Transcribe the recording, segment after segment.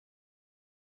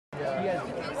He's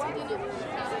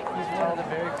one of the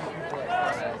very few people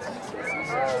that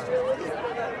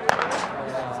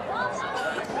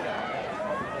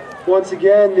Once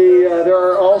again, there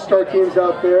are all-star teams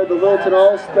out there. The Littleton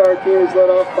All-Star team is led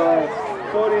off by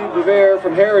Cody Bevere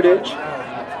from Heritage. Come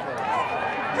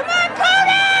on,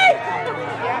 Cody!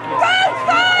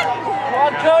 Come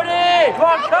on, Cody! Come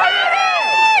on, Cody!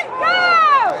 Go!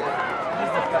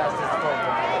 He's the fastest player.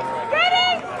 Ready?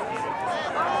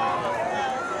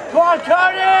 Come on,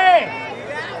 Cody!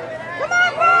 Come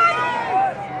on, boy!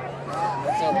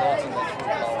 That's not Littleton, that's for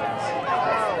Collins.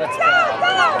 That's Go,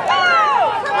 go, go!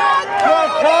 Come on, Come on,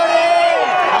 Cody!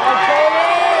 Come on,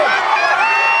 Cody!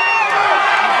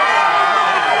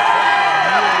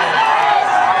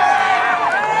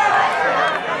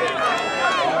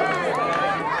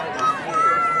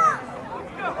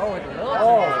 Oh, it's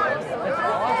Littleton. It's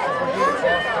awesome. It's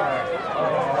all-star.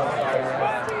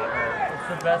 It's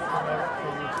the best one ever for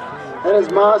each team. That is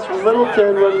Moss from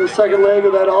Littleton running the second leg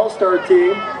of that all-star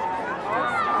team. It's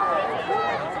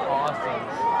awesome.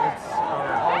 It's,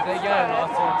 they got an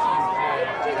awesome team.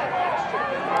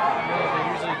 No, they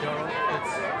usually don't.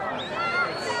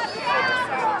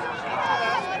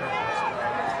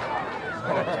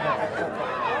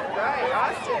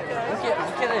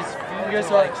 Look at his fingers,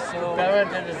 like so. Batman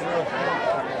did his little thing.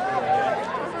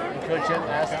 And Coach Jim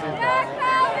asked him about it.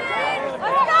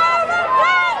 let's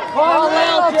go! Come on,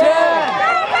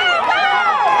 Littleton!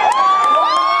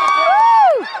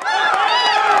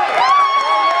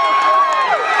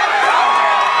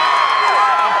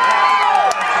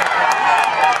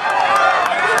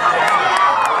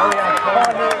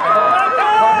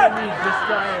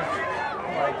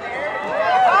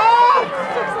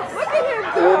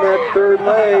 And that third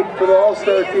leg for the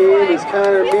all-star team is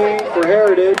Connor Mead for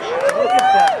Heritage. Look at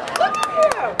that. Look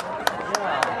at him!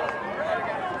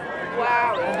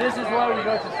 Wow. And this is why we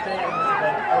go to state in this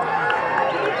event.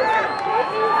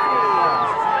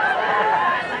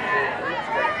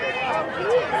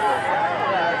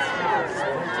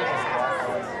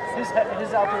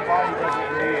 His upper body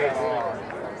doesn't move at all.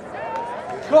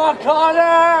 Come on,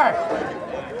 Connor!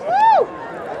 Woo!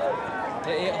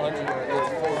 The 800 or it's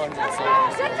 400 so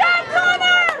Good job,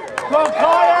 Connor! Come on,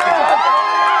 Connor!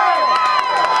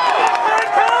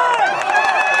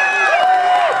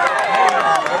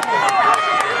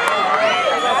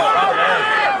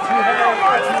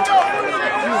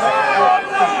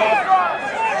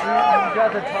 You got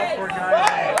the top 4 guys.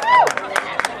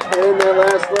 And that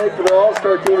last leg for the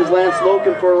all-star team is Lance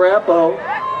Loken for Arapahoe.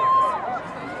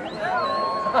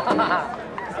 Look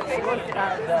at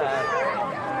that.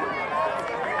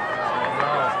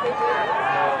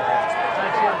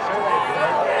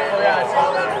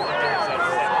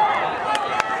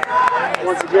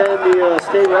 Once again, the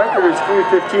state record is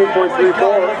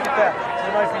 3:15.34. Look at that.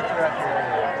 It might beat the record.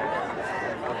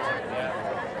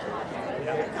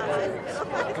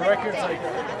 The record's like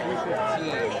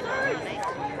 3:15.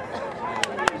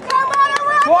 Come on,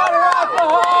 Come on,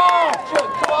 Arapahoe!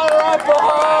 Come on,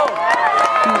 Arapahoe!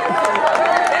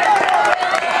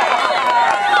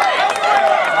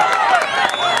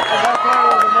 That's why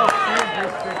we're the most feared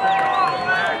district in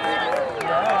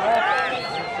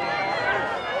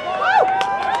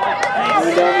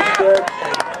Going down the stretch,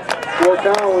 Fort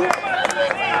Collins.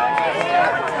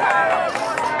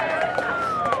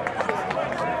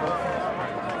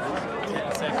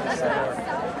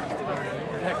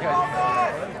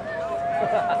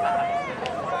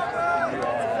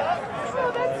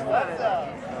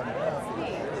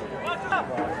 What's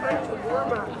up?